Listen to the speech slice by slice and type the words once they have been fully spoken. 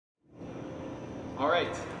All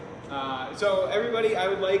right. So everybody, I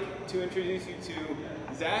would like to introduce you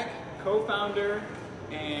to Zach, co-founder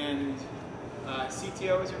and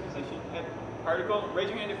CTO is your position at Particle. Raise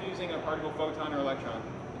your hand if you're using a particle, photon, or electron.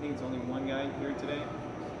 I think it's only one guy here today.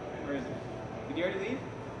 Where is it? Did you already leave?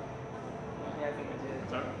 Yeah, I think I did.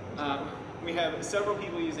 Sorry. We have several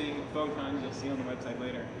people using photons. You'll see on the website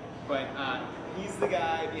later. But he's the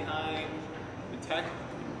guy behind the tech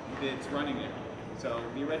that's running it. So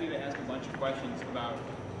be ready to ask a bunch of questions about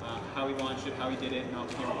how he launched it, how he did it, and all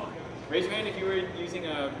the camera. Raise your hand if you were using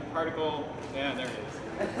a particle. Yeah, there it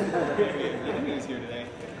is. There he is. I think he's here today.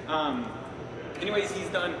 Anyways, he's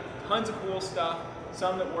done tons of cool stuff.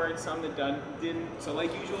 Some that worked, some that didn't. So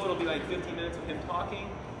like usual, it'll be like 15 minutes of him talking,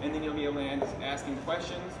 and then you'll be able to ask him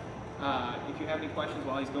questions. If you have any questions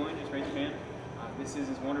while he's going, just raise your hand. This is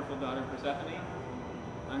his wonderful daughter, Persephone.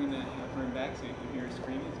 I'm going to have her in back so you can hear her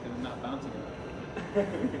screaming because I'm not bouncing her.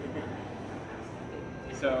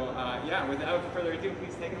 So, yeah, without further ado,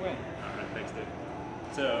 please take it away. All right, thanks, Dave.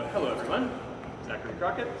 So, hello, everyone. Zachary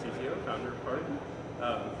Crockett, CTO, founder of Crockett.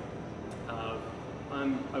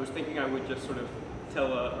 I was thinking I would just sort of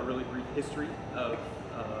tell a really brief history of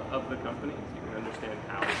the company so you can understand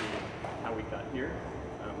how we got here,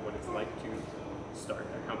 what it's like to start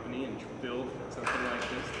a company and build something like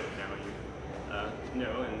this that now you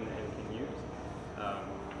know and can use.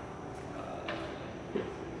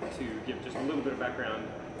 To give just a little bit of background,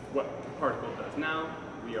 what Particle does now,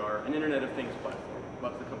 we are an Internet of Things platform.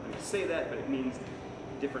 Lots of companies say that, but it means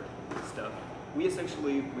different stuff. We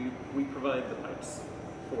essentially, we provide the pipes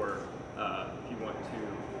for if you want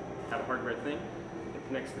to have a hardware thing that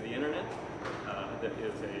connects to the Internet, that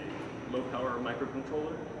is a low power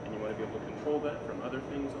microcontroller, and you want to be able to control that from other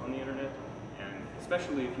things on the Internet, and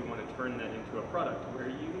especially if you want to turn that into a product where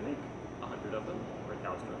you make 100 of them, or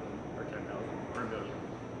 1,000 of them, or 10,000, or 1 million.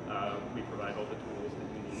 We provide all the tools that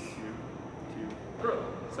you need to grow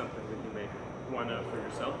something that you make one of for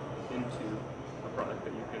yourself into a product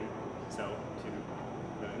that you can sell to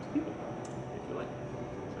millions of people, if you like.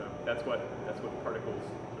 So that's what Particle's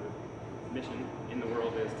sort of mission in the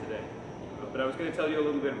world is today. But I was going to tell you a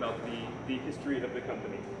little bit about the history of the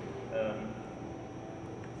company. So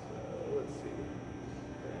let's see.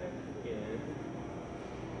 Back in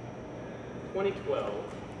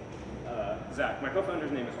 2012. Zach, my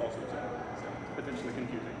co-founder's name is also Zach, so it's potentially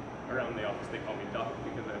confusing. Around the office they call me Doc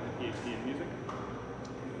because I have a PhD in music.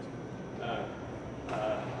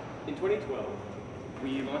 In 2012,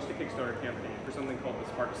 we launched a Kickstarter campaign for something called the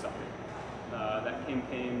Spark Socket. That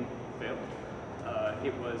campaign failed.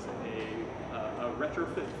 It was a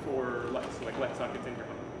retrofit for lights, like light sockets in your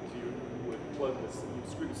home. So you would plug this,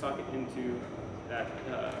 you'd screw the socket into that,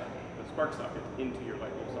 the Spark Socket into your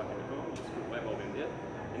light bulb socket at home, you screw the light bulb into it.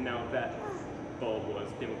 And now if that bulb was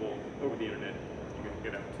dimmable over the Internet, you could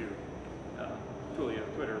get up to Twilio,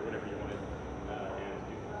 Twitter, whatever you wanted, and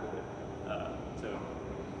do with it. So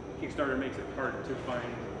Kickstarter makes it hard to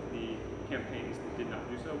find the campaigns that did not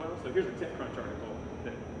do so well. So here's a TechCrunch article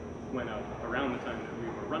that went out around the time that we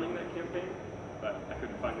were running that campaign, but I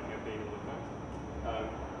couldn't find the campaign really fast.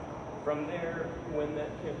 From there, when that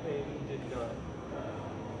campaign did not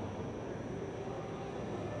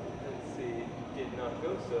did not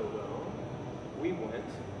go so well, we went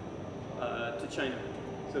to China.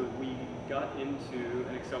 So we got into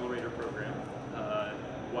an accelerator program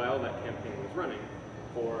while that campaign was running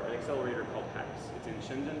for an accelerator called HAX. It's in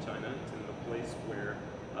Shenzhen, China. It's in the place where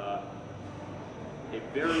a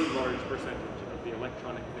very large percentage of the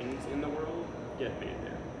electronic things in the world get made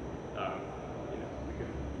there. You know, we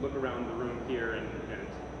could look around the room here and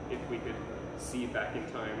if we could see back in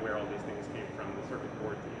time where all these things came from, the circuit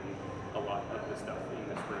boards and a lot of the stuff in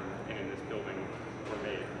this room and in this building were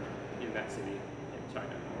made in that city in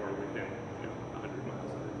China, or within 100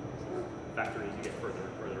 miles of it. So factories you get further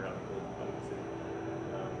and further out of the city.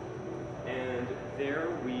 And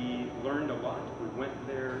there we learned a lot. We went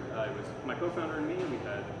there, it was my co-founder and me, and we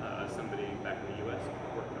had somebody back in the US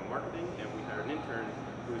working on marketing, and we had an intern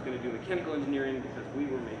who was going to do mechanical engineering because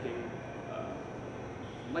we were making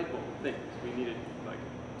light bulb things. We needed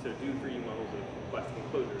to do 3D models of plastic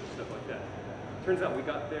enclosures and stuff like that. Turns out we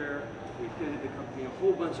got there, we pivoted the company a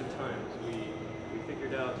whole bunch of times. We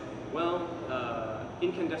figured out, well,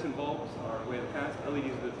 incandescent bulbs are way of the past, LEDs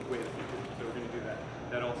are the way of the future, so we're going to do that.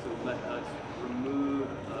 That also let us remove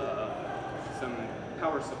some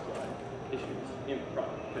power supply issues in the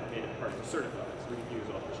product that made it hard to certify. So we could use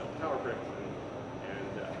off-the-shelf power bricks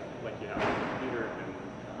and like you have a computer and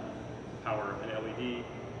power an LED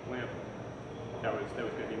lamp. That was going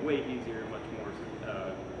to be way easier, much more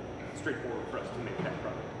straightforward for us to make that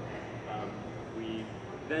product.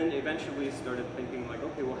 then eventually started thinking like,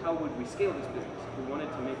 okay, well, how would we scale this business? If we wanted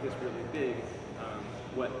to make this really big,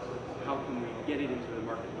 how can we get it into the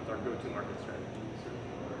market with our go-to-market strategy? So,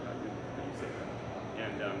 how do you say that?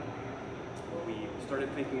 And we started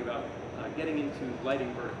thinking about getting into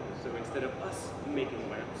lighting verticals. So instead of us making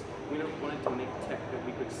lamps, we wanted to make tech that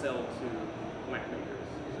we could sell to lamp makers.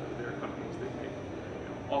 So there are companies that make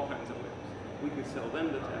all kinds of lamps. We could sell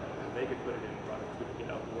them the tech, and they could put it in products we could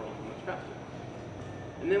get out in the world much faster.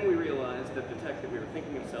 And then we realized that the tech that we were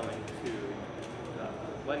thinking of selling to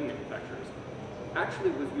lighting manufacturers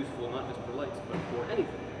actually was useful not just for lights, but for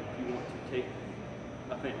anything. If you want to take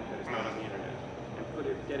a thing that is not on the internet and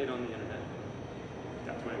get it on the internet,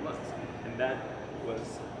 that's what it was. And that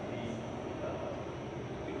was the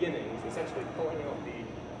beginnings, essentially pulling out the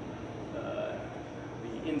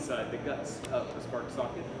inside, the guts of the Spark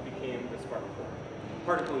socket became the Spark core.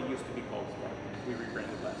 Particle used to be called Spark. We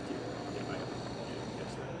rebranded last year. You might have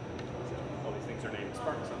guessed that. So all these things are named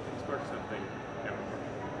Spark something, now Particle.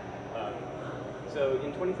 So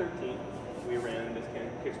in 2013, we ran this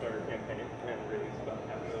Kickstarter campaign and raised about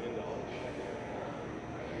 $500,000.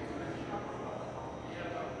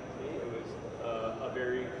 It was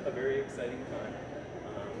a very exciting time.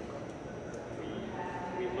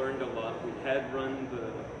 We learned a lot. We had run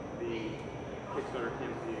the Kickstarter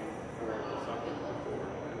campaign for the socket before,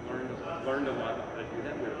 and learned a lot about how to do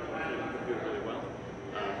that. We were confident we could do it really well.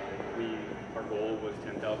 Our goal was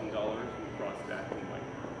 $10,000. We crossed that in like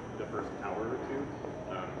the first hour or two,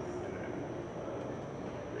 and then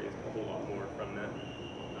raised a whole lot more from that.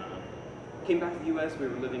 Came back to the U.S. We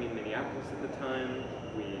were living in Minneapolis at the time.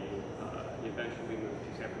 We eventually moved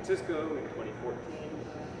to San Francisco in 2014,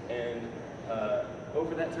 and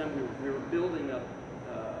over that time we were building up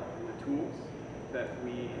the tools that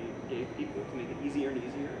we gave people to make it easier and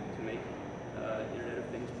easier to make Internet of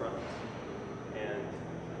Things products, and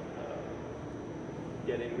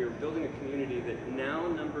we were building a community that now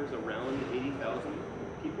numbers around 80,000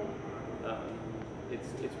 people.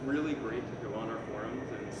 It's really great to go on our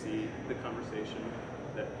forums and see the conversation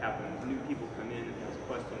that happens. New people come in and ask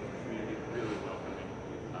questions. The community is really welcoming.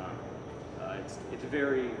 It's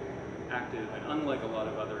very active, and unlike a lot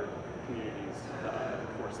of other communities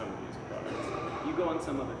for some of these products, you go on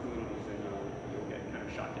some other communities and you'll get kind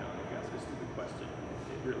of shot down if you ask a stupid question.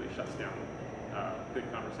 It really shuts down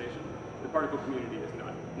good conversation. The Particle community is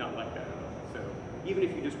not like that at all. So even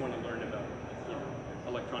if you just want to learn about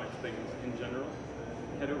electronics things in general,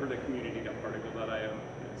 head over to community.particle.io.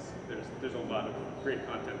 There's a lot of great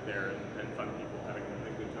content there and fun people having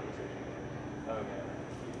a good conversation.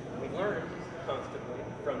 We learned constantly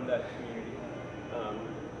from that community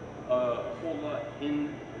a whole lot.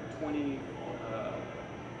 In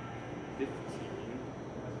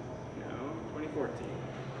 2014,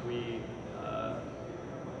 we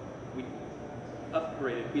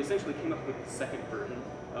upgraded. We essentially came up with the second version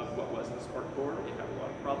of what was the Spark core. It had a lot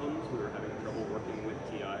of problems. We were having trouble working with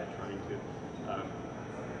TI, trying to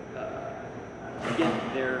get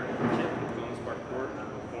their chip, its own Spark core, to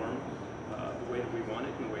perform the way that we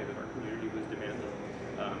wanted, in the way that our community was demanding.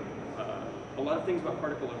 A lot of things about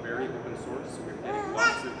Particle are very open source. So we're getting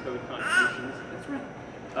lots of code contributions. That's right.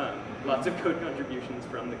 Lots of code contributions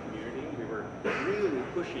from the community. We were really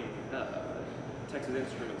pushing Texas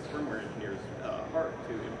Instruments firmware engineers hard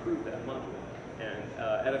to improve that module. And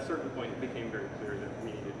at a certain point, it became very clear that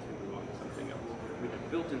we needed to move on to something else. We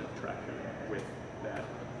had built enough traction with that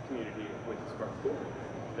community, with the Spark core,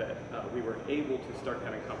 that we were able to start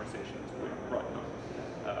having conversations with Broadcom.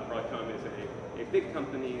 Broadcom is a big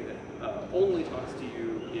company that only talks to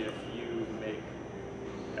you if you make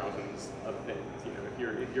thousands of things. If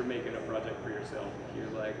you're making a project for yourself, if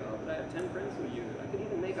you're like, oh, but I have 10 friends who use it, I could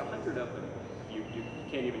even make 100 of them. You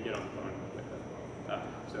can't even get on the phone with them.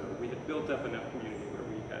 So we had built up enough community where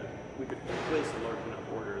we could place a large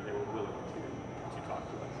enough order, they were willing to talk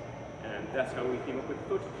to us. And that's how we came up with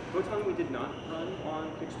Photon. Photon we did not run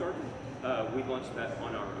on Kickstarter. We launched that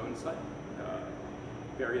on our own site.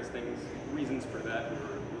 Various things, reasons for that. We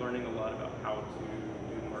were learning a lot about how to do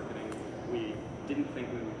marketing. We didn't think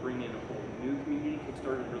we would bring in a whole new community.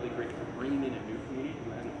 Kickstarter is really great for bringing in a new community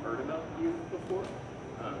who hasn't heard about you before.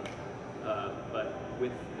 But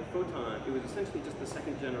with the Photon, it was essentially just the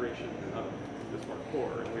second generation of the Spark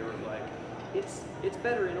core, and we were like, it's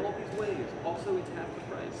better in all these ways. Also, it's half the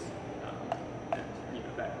price, and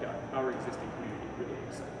that got our existing community really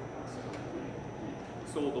excited. So we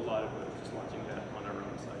sold a lot of those just launching that on our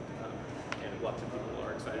own site, and lots of people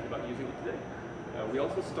are excited about using it today. We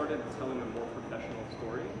also started telling a more professional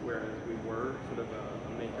story, whereas we were sort of a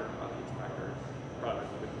maker object tracker product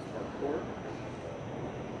with the Spark core.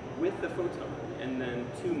 With the Photon and then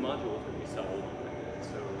 2 modules that we sell along with it.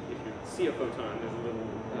 So if you see a photon, there's a little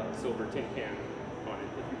silver tin can on it.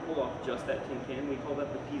 If you pull off just that tin can, we call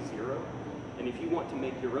that the P0. And if you want to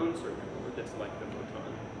make your own circuit board that's like the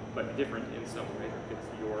photon, but different in some way that fits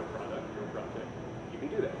your product, your project, you can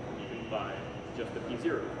do that. You can buy just the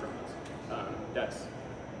P0 from us. That's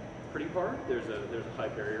pretty hard. There's a high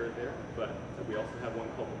barrier there, but we also have one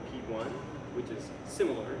called the P1, which is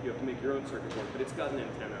similar. You have to make your own circuit board, but it's got an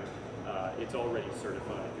antenna. It's already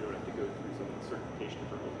certified. You don't have to go through some of the certification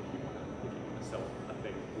hurdles if you want to sell a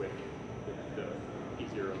thing with the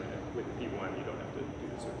P0 in it. With the P1, you don't have to do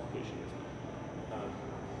the certification as well.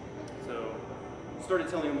 So started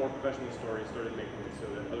telling a more professional story, started making it so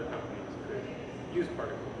that other companies could use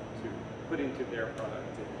particle to put into their product.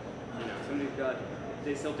 And,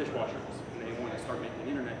 they sell dishwashers, and they want to start making an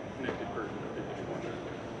internet-connected version of their dishwasher.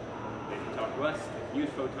 They can talk to us, they can use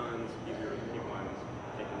photons, P0s, P1s,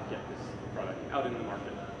 they can get this product out in the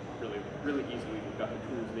market really, really easily. We've got the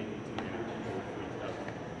tools they need to manage a whole fleet of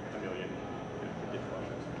 1 million connected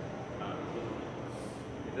dishwashers.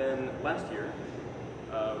 Then last year,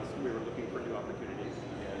 we were looking for new opportunities,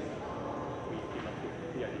 and we came up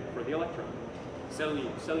with the idea for the Electron. Cellular,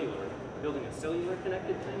 building a cellular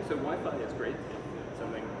connected thing. So Wi-Fi is great. If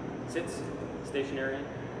something sits stationary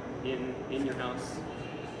in your house,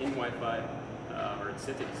 in Wi-Fi, or it's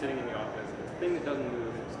sitting in the office, it's a thing that doesn't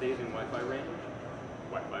move and stays in Wi-Fi range,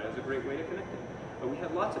 Wi-Fi is a great way to connect it. But we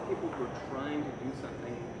had lots of people who are trying to do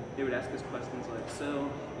something. They would ask us questions like, so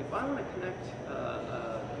if I want to connect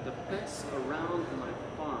the fence around my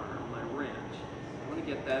farm, my ranch, I want to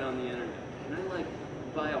get that on the internet. Can I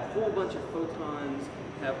buy a whole bunch of photons,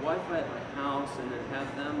 have Wi-Fi at my house, and then have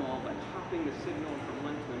them all hopping the signal from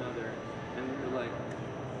one to another? And we were like,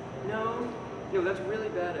 no, that's a really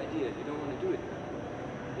bad idea. You don't want to do it that way.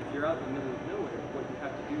 If you're out in the middle of nowhere, what you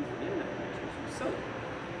have to do for the internet connection is you sell it.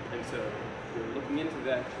 And so we were looking into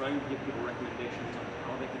that, trying to give people recommendations on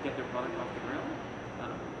how they could get their product off the ground,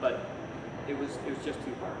 but it was just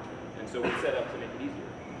too hard. And so we set out to make it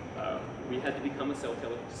easier. We had to become a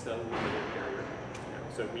cellular carrier.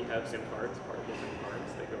 So we have SIM cards, particle SIM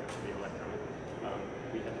cards, that go into the Electron.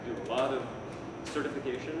 We had to do a lot of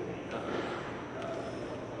certification.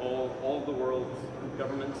 All the world's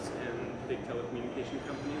governments and big telecommunication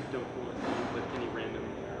companies don't want any random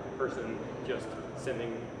person just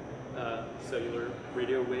sending cellular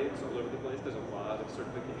radio waves all over the place. There's a lot of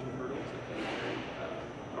certification hurdles. It can be very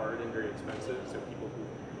hard and very expensive. So people who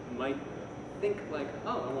might think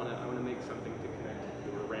oh, I want to make something to connect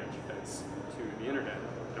your ranch fence to the internet.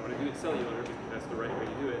 I want to do it cellular because that's the right way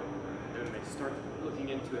to do it. And then they start looking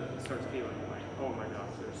into it and starts feeling like, oh my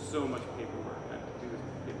gosh, there's so much paperwork. I have to do this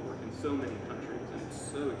paperwork in so many countries, and it's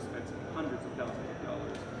so expensive, hundreds of thousands of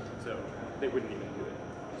dollars. So they wouldn't even do it.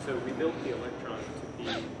 So we built the Electron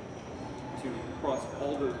to cross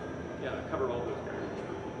all those, cover all those barriers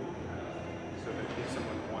for people. So that if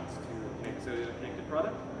someone wants to make a cellular connected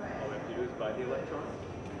product, all they have to do is buy the Electron,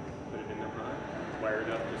 put it in their product, wire it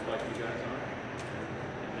up just like you guys are,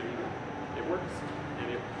 and there you go. It works, and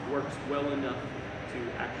it works well enough to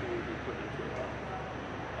actually be put into a product.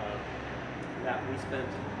 That we spent,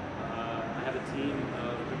 I have a team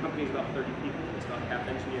of, the company is about 30 people. It's about half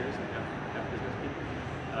engineers and half business people.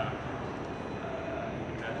 You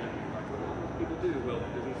can imagine what those people do. Well,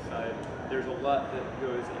 the business side, there's a lot that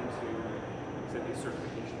goes into these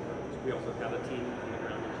certification programs. We also have a team on the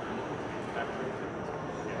ground in China manufacturing things.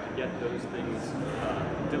 To get those things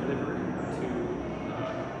delivered to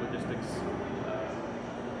logistics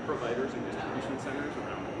providers and distribution centers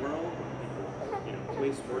around the world. People,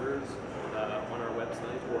 place orders on our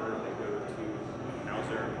website, or they go to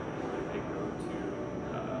Mauser, or they go to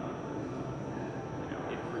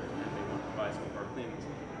Infruit, and they want to buy some of our things.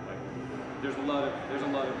 There's a lot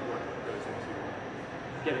of work that goes into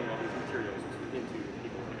getting all these materials into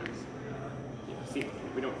people's hands.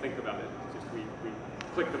 Seamlessly. We don't think about it. It's just we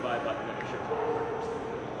click the buy button and it shows up.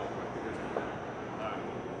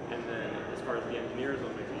 And then as far as the engineers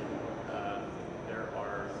on my team,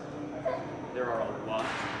 there are a lot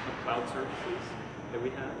of cloud services that we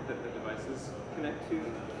have that the devices connect to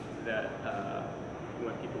that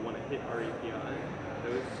when people want to hit our API,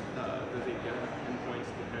 those API endpoints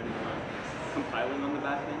depend on compiling on the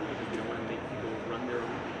back end because we don't want to make people run their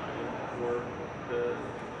own compiler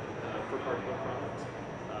for particle products.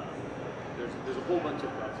 There's a whole bunch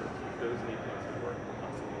of cloud services. Those need lots of work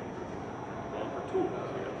constantly improving. Well, for tools,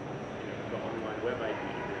 the online web ID,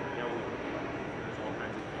 there's all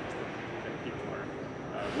kinds of things that people are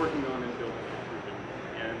working on and building and improving,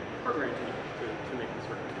 and hardware engineers to make this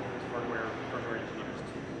work. There's hardware engineers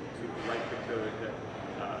to write the code that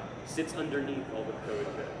sits underneath all the code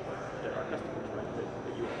that our customers write,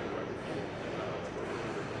 that you all write.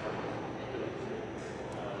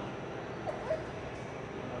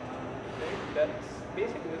 That's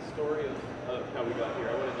basically the story of how we got here.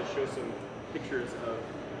 I wanted to show some pictures of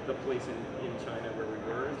the place in China where we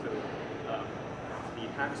were. And so the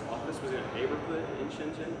HAC's office was in a neighborhood in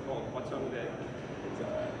Shenzhen called Huazhongde.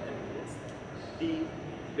 It's the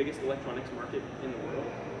biggest electronics market in the world.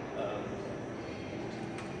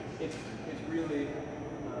 It's really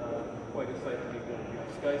quite a sight to behold. You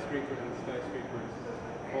have skyscrapers and skyscrapers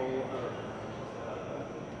full of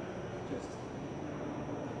just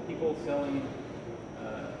people selling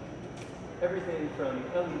everything from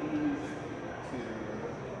LEDs to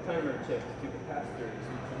timer chips to capacitors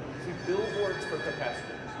to billboards for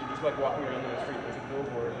capacitors. You just like walking around the street, there's a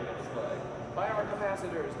billboard and it's like, buy our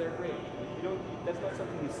capacitors, they're great. You don't. That's not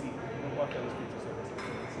something you see. You don't walk down the streets of San Francisco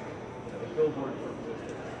and see a billboard for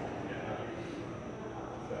resistors.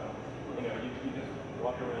 So you just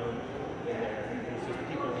walk around in there and there's just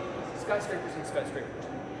people, skyscrapers and skyscrapers,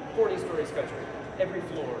 40-story skyscrapers. Every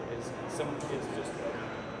floor is just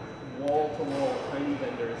wall-to-wall tiny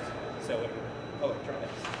vendors selling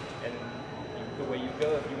electronics. And the way you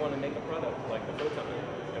go, if you want to make a product like the photon,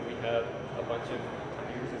 and we have a bunch of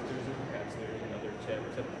tiny resistors and capacitors and other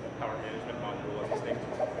chips, a power management module, all these things,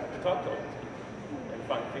 to talk to all these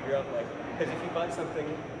people and figure out, like, because if you buy something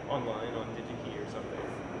online on DigiKey or something,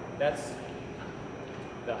 that's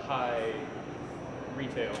the high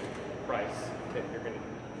retail price that you're going to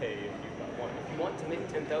pay if you got one. If you want to make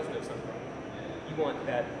 10,000 of something, you want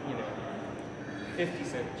that,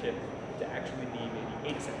 50-cent chip to actually be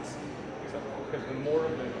maybe 8 cents or something. Because the more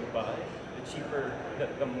of them you buy, the cheaper,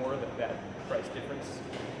 the more that price difference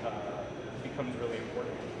becomes really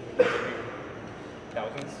important. Maybe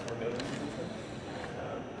thousands or millions or something.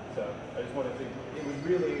 So I just wanted to, it was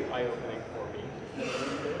really eye-opening for me. Give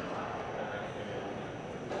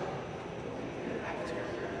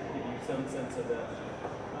you some sense of that.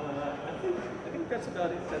 I think that's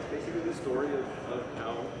about it. That's basically the story of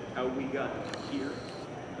how we got here.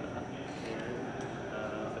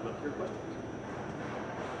 I'd love to hear questions.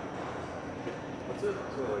 What's it?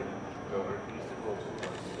 So like, can you still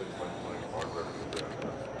like hardware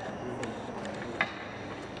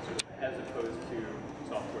As opposed to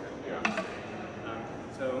software. Yeah.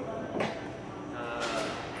 So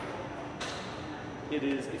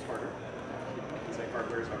it's harder. It's like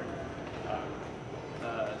hardware is hard.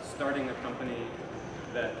 Starting a company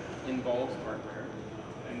that involves hardware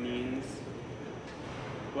means,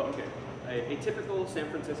 well, okay, a typical San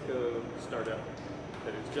Francisco startup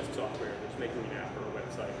that is just software, that's making an app or a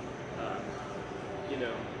website,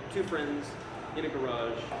 two friends in a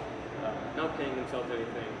garage, not paying themselves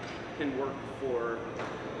anything, can work for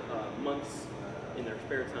months in their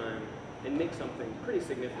spare time and make something pretty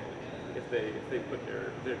significant if they put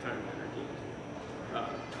their time and energy into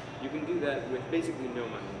it. You can do that with basically no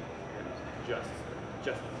money and just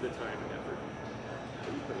the time and effort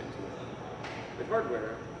that you put into it. With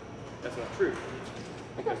hardware, that's not true.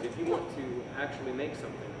 Because if you want to actually make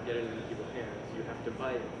something and get it into people's hands, you have to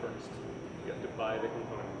buy it first. You have to buy the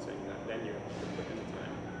components and then you have to put in the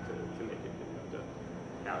time to make it. You have to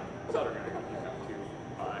have solder guy. You have to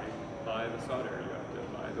buy the solder. You have to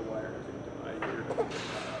buy the wires. You have to buy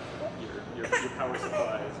your power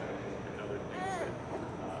supplies and other things that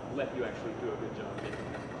let you actually do a good job making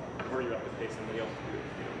it. Or you have to pay somebody else to do it.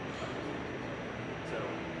 So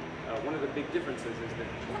one of the big differences is that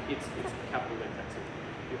it's capital intensive.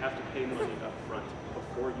 You have to pay money up front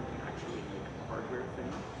before you can actually make a hardware thing,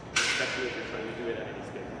 especially if you're trying to do it at any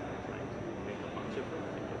scale. You're trying to make a bunch of them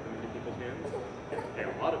and get them into people's hands. You have to pay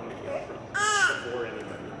a lot of money up front before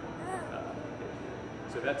anybody.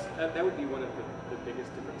 So that would be one of the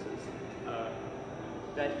biggest differences.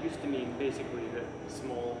 That used to mean basically that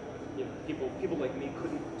small, people like me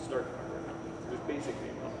couldn't start hardware companies. It was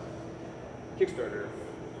basically impossible. Kickstarter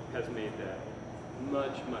has made that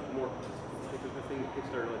much more possible. Because the thing that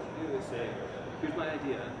Kickstarter lets you do is say, here's my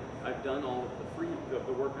idea. I've done all of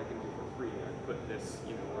the work I can do for free. I put this,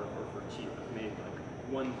 or for cheap. I've made like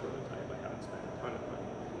one prototype. I haven't spent a ton of money.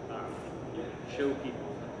 Show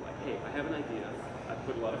people like, hey, I have an idea. I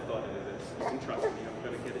put a lot of thought into this. You can trust me. I'm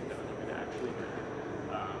going to get it done. I'm going to actually do it.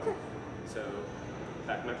 So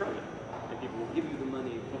back my project, and people will give you the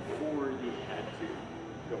money before you had to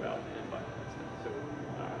go out and buy that stuff. So,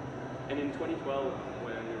 and in 2012,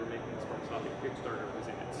 when we were making the Smart Socket, Kickstarter was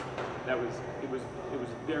in it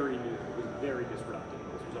was very new. It was very disruptive.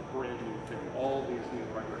 This was a brand new thing. All these new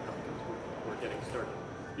hardware companies were getting started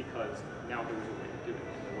because now there was a way to do it.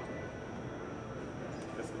 And there wasn't.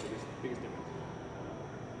 That's the biggest difference.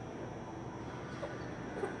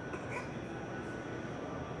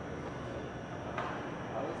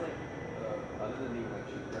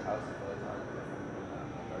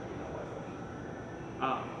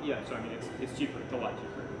 Yeah, so I mean, it's cheaper. It's a lot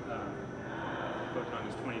cheaper. Photon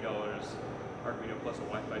is $20. Arduino plus a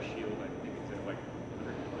Wi-Fi shield, I think it's at like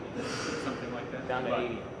 120, something like that. Down to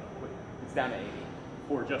 80. It's down to 80.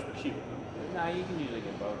 For just the shield. No, you can usually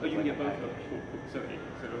get both. Oh, you can Like get both. a Okay, package. cool. So 80.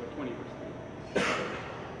 So 20%.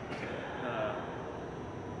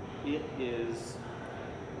 It is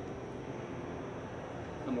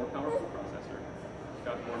a more powerful processor. It's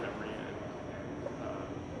got more memory and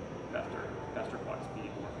faster clock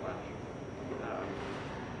speed, more flash.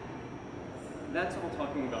 That's all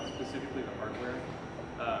talking about specifically the hardware.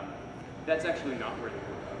 That's actually not where the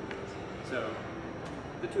real value is. So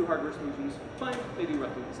the two hardware solutions, fine, they do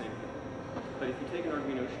roughly the same thing. But if you take an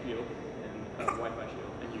Arduino shield and a Wi-Fi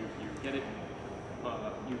shield and you get it,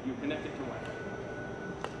 you connect it to Wi-Fi.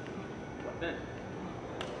 What then?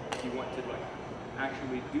 If you want to like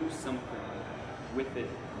actually do something with it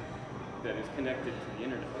that is connected to the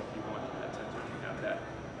internet, if you want that sensor to have that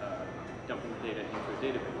dumping data into a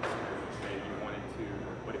database, say you wanted to,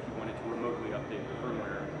 what if you wanted to remotely update the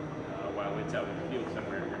firmware while it's out in the field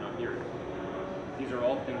somewhere and you're not near it? These are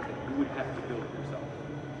all things that you would have to build yourself.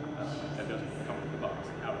 That doesn't come with the box,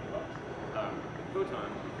 out of the box.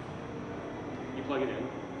 Photon, you plug it in,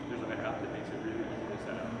 there's an app that makes it really easy to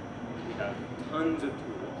set up. We have tons of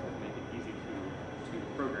tools that make it easy to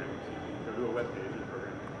program. So you can go to a web page and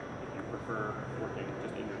program. If you prefer working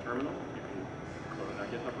just in your terminal, you can go to our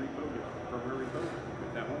GitHub repo, you have a firmware repo, you can do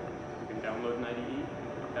it that way. You can download an IDE and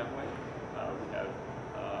do it that way. We have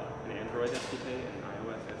an Android SDK, an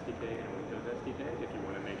iOS SDK, and a Windows SDK. If you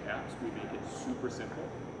want to make apps, we make it super simple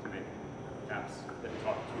to make apps that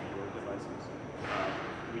talk to your devices.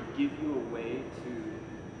 We give you a way to,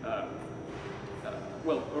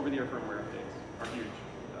 well, over-the-air firmware updates are huge.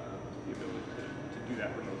 The ability to do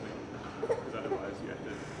that remotely, because otherwise you have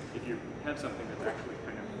to, if you have something that's actually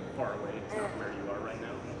kind of far away, it's not where you are right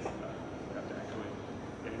now, you have to actually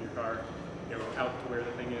get in your car, go out to where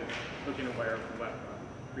the thing is, hook in a wire from the laptop,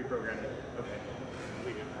 reprogram it, okay,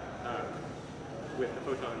 completed. With the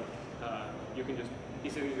Photon, you can just be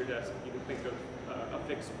sitting at your desk, you can think of a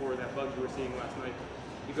fix for that bug you were seeing last night,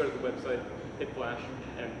 you go to the website, hit flash,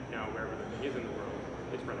 and now wherever the thing is in the world,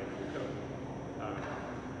 it's running your code.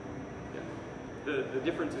 Yeah. The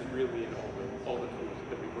difference is really in all the tools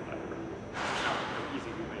that we provide for how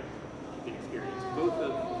easy we make the experience, both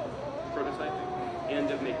of prototyping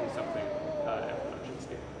and of making something at production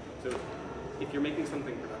scale. So if you're making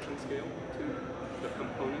something production scale, too, the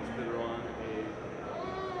components that are on a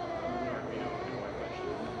Arduino and Wi-Fi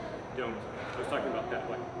shield don't. I was talking about that,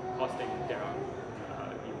 like costing down.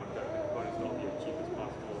 You want the components to all be as cheap as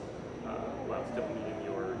possible while still meeting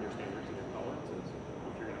your standards and your tolerances.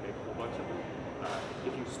 If you're going to make a whole bunch of them,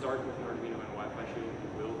 if you start with an Arduino and Wi-Fi shield, you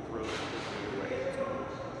will throw everything away.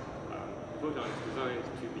 Photon is designed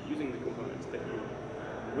to be using the components that you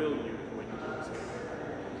will use when you do this.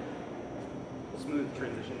 Smooth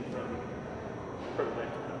transition from prototype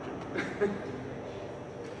to production.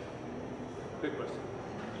 Good question.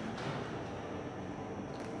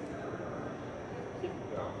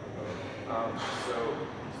 So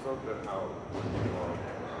you spoke about how your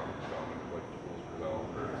like tools for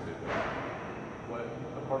developers did that. What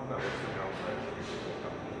apart from that, what's the downside of using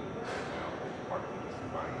companies now? Apart from just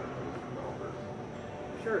buying their tools for developers.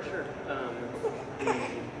 Sure.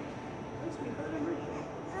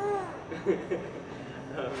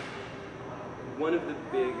 One of the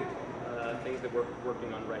big things that we're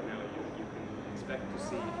working on right now, you can expect to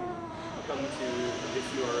see if you come to this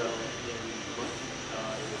URL in a month.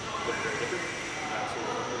 It will look very different. So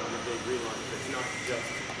we're working on a big relaunch. It's not just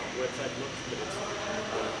how the website looks, but it's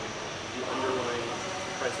the underlying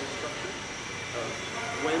pricing structure of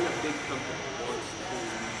when a big company wants to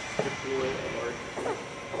deploy a large tool.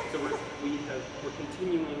 So we're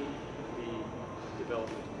continuing the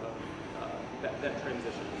development of that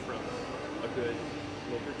transition from a good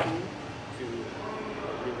maker tool to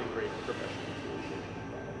a really great professional solution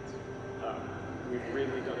products. We've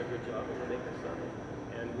really done a good job in the maker side,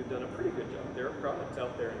 and we've done a pretty good job. There are products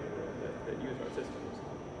out there in the world that use our systems,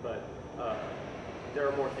 but there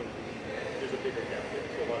are more things we can do. There's a bigger gap there,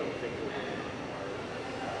 so a lot of the things we're doing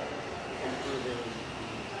are improving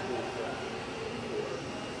tool set for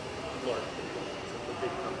large deployments and for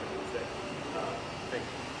big companies that think,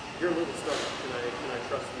 you're a little startup, can I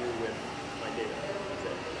trust you with my data?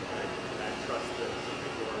 Can I trust that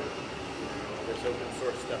this open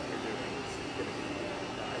source stuff you're doing is going to be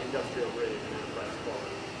industrial grade and enterprise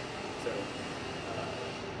quality? So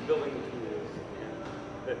building the tools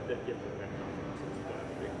that give them that confidence is the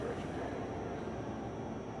big direction.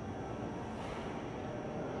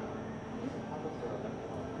 How does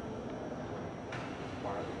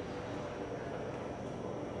the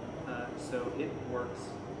So it works,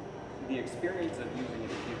 the experience of using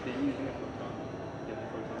it, if you've been using a photon, you have a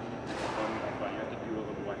photon on Wi-Fi, you have to do a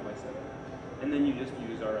little Wi-Fi setup. And then you just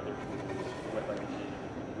use our other tools, Web IDE,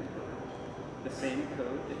 the same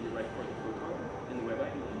code that you write for the photon in the Web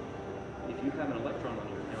IDE. If you have an electron on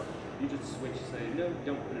your account, you just switch, say, no,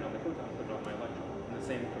 don't put it on the photon, put it on my electron. And the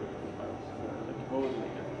same code compiles for a totally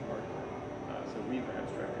different part. So we've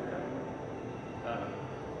abstracted that away.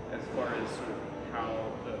 As far as sort of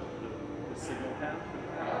how the signal path,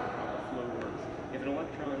 how the flow works, if an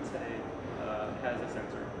electron, say, has a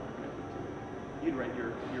sensor connected to it, you'd write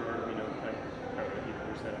your Arduino type code,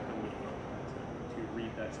 your setup to read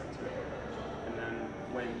that sensor. And then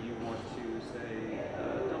when you want to, say,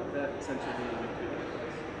 dump that sensor data into a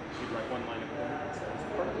device, you'd write one line of code that says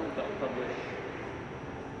particle.publish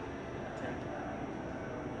temp,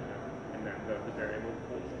 and then the variable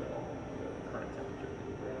pulls the current temperature.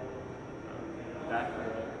 That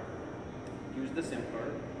will use the SIM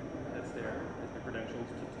card that's there as the credentials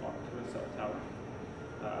to talk to a cell tower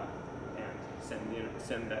and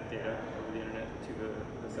send that data over the internet to the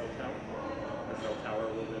cell tower. The cell tower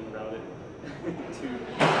will then route it to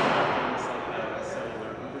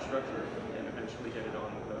cellular infrastructure and eventually get it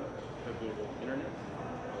on the global internet.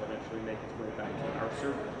 It'll eventually make its way back to our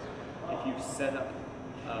servers. If you've set up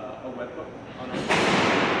a webhook on our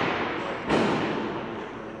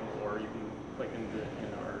or you can click into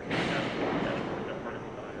in our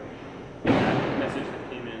dashboard.particle.io. That message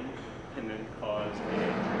that came in can then cause a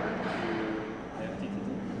trigger to FTTT.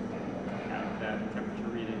 Have that temperature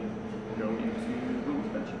reading go into Google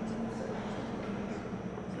spreadsheets.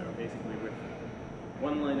 So basically, with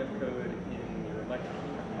one line of code in your electron,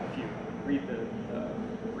 if you read the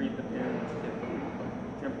pins, get the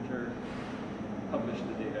temperature, publish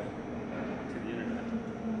the data to the internet,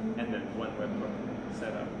 and then one webhook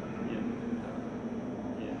set up in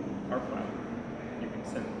our file, you can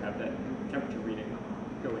have that temperature reading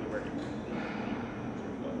go anywhere you want.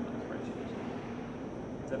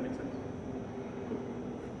 Does that make sense?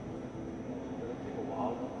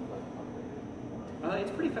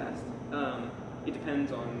 It's pretty fast. It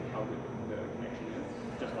depends on how good the connection is.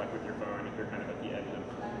 Just like with your phone, if you're kind of at the edge of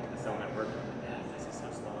the cell network, this is so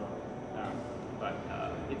slow.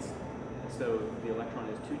 So the electron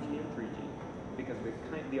is 2G and 3G because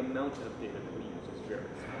the amount of data that we use is very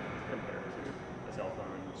small compared to a cell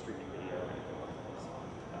phone streaming video or anything like this.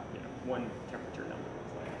 One temperature number is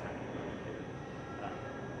like a tiny amount of data.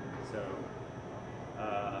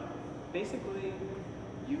 Basically,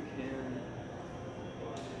 you can.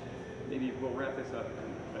 Maybe we'll wrap this up,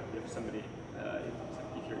 but if somebody,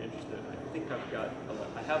 if you're interested, I think I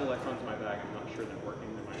have electrons in my bag. I'm not sure they're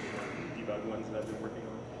working. There might be more debug ones that I've been working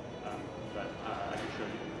on, but I can show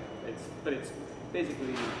you. It's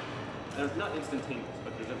basically not instantaneous,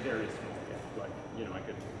 but there's a very small gap. Like I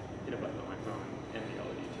could hit a button on my phone and the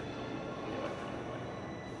LED turns on. The electron is like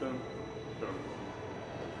boom, boom.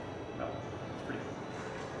 It's pretty cool.